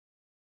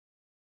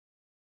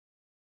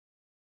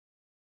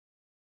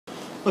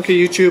Okay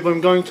YouTube,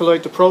 I'm going to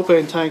light the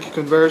propane tank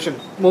conversion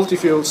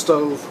multi-fuel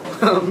stove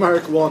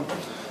Mark 1.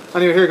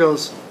 Anyway, here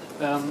goes.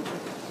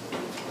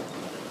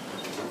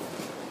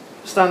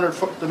 Standard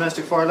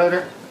domestic fire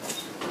lighter.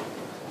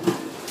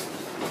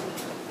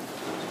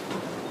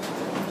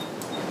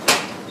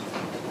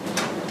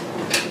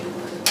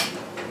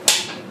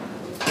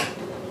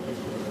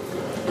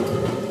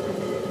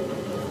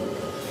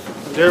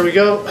 And there we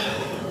go.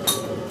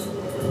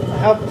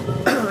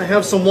 I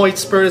have some white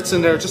spirits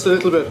in there, just a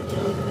little bit,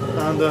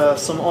 and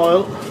some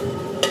oil.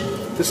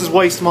 This is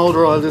waste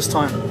motor oil this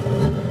time.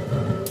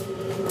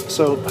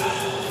 So,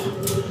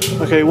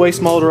 okay,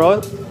 waste motor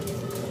oil.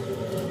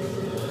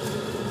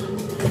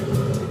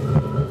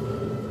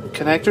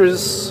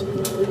 Connectors,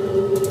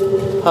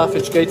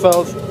 half-inch gate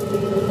valve.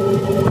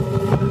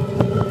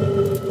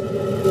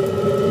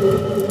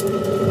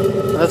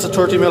 That's a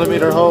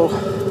 30mm hole.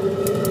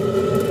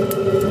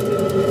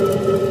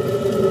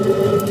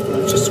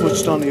 I just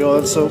switched on the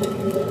oil, so,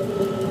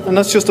 and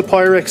that's just a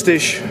Pyrex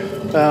dish,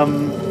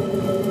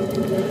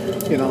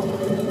 you know,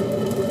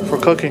 for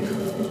cooking.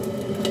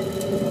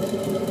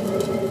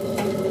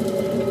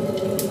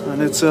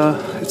 And it's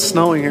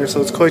snowing here,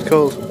 so it's quite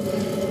cold.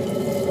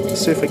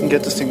 Let's see if I can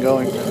get this thing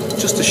going.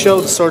 Just to show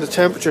the sort of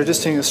temperature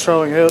this thing is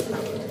throwing out.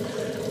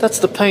 That's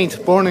the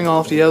paint burning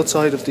off the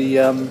outside of the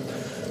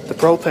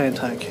propane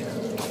tank.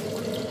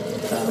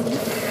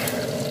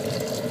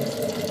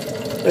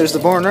 There's the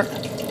burner,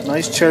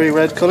 nice cherry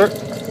red colour,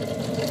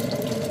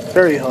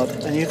 very hot,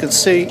 and you can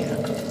see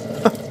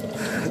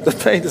the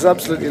paint is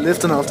absolutely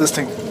lifting off this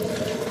thing.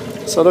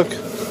 So look.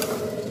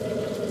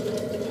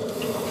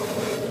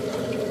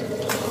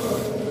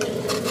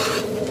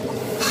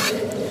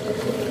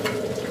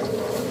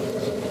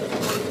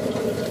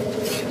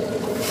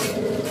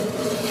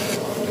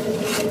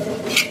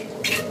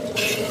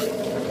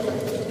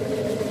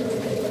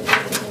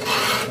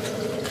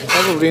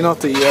 Probably not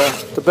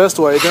the best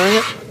way of doing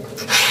it.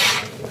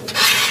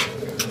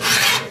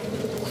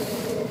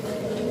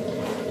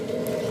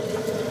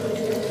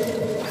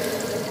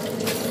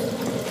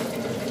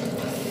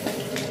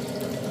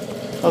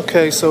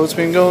 Okay, so it's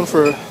been going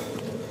for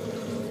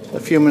a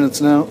few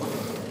minutes now,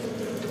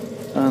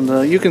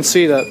 and you can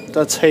see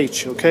that's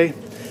H, okay?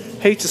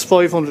 H is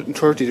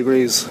 530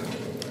 degrees.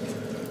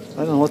 I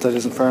don't know what that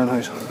is in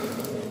Fahrenheit.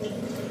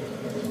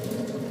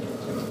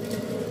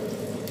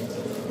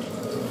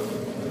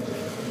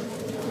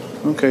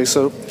 Okay,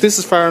 so this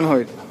is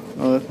Fahrenheit.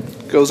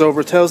 It goes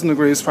over 1,000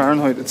 degrees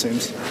Fahrenheit, it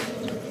seems.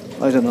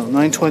 I don't know,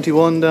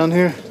 921 down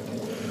here.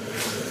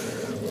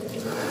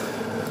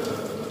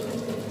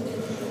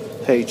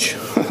 H,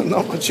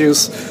 not much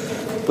use.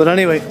 But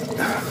anyway,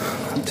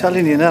 I'm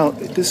telling you now,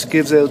 this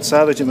gives out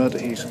savage amount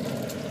of heat.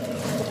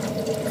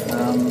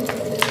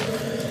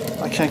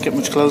 I can't get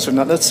much closer than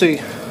that. Let's see.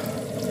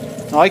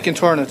 Now, I can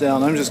turn it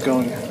down. I'm just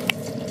going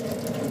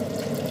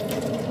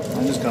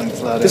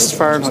flat out. This is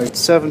Fahrenheit,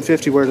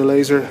 750 where the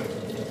laser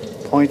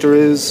pointer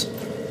is.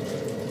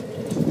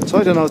 So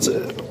I don't know, it's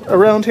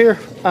around here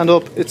and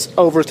up, it's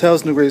over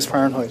 1,000 degrees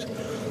Fahrenheit.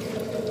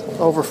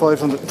 Over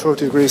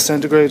 530 degrees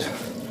centigrade.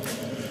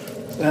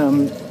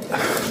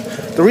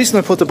 The reason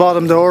I put the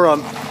bottom door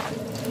on,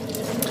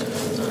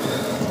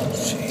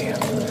 gee,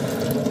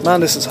 man,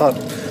 this is hot.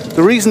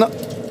 The reason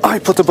I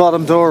put the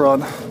bottom door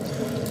on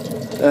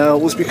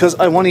was because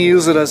I want to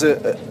use it as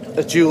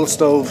a dual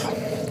stove,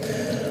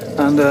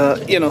 and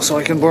you know, so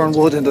I can burn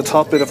wood in the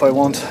top bit if I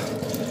want.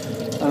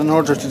 And in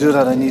order to do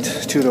that, I need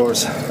two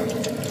doors.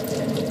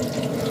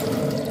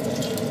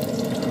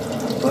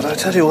 But I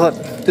tell you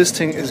what, this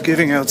thing is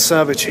giving out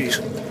savage heat.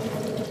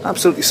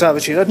 Absolutely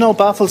savage heat. I had no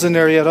baffles in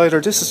there yet either.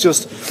 This is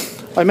just,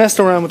 I messed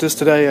around with this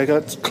today. I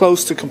got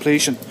close to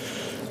completion,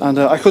 and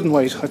I couldn't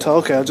wait. I thought,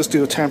 okay, I'll just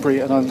do a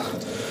temporary, and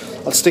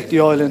I'll stick the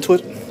oil into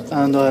it,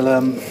 and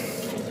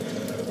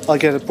I'll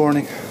get it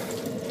burning.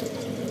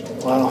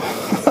 Wow,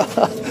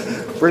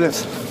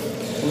 brilliant.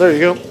 Well, there you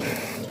go.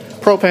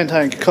 Propane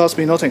tank, cost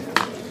me nothing.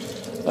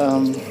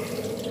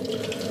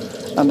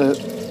 And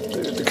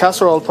the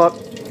casserole pot,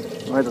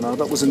 I don't know,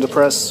 that was in the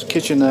press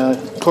kitchen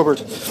cupboard.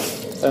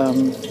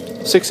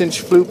 6-inch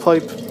flue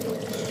pipe,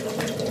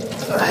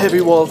 a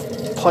heavy wall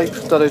pipe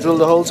that I drilled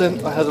the holes in.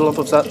 I had a lump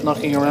of that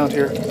knocking around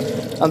here,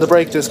 and the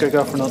brake disc I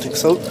got for nothing.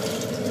 So,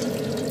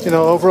 you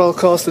know, overall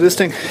cost of this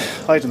thing,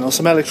 I don't know,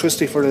 some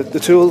electricity for the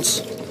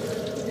tools,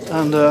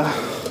 and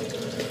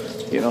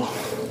you know,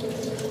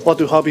 what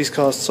do hobbies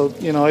cost? So,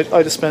 you know,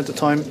 I just spent the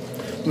time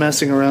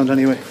messing around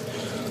anyway.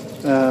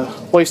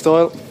 Waste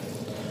oil.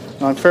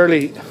 I'm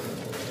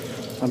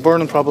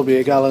burning probably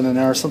a gallon an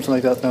hour, something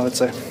like that now, I'd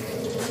say.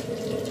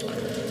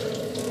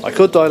 I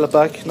could dial it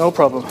back, no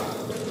problem,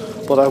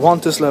 but I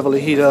want this level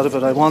of heat out of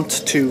it. I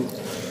want to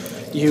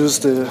use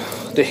the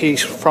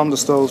heat from the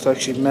stove to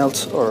actually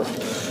melt or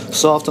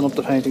soften up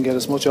the paint and get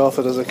as much off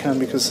it as I can,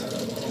 because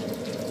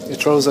it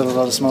throws out a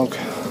lot of smoke.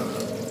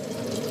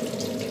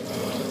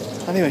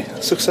 Anyway,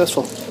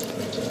 successful.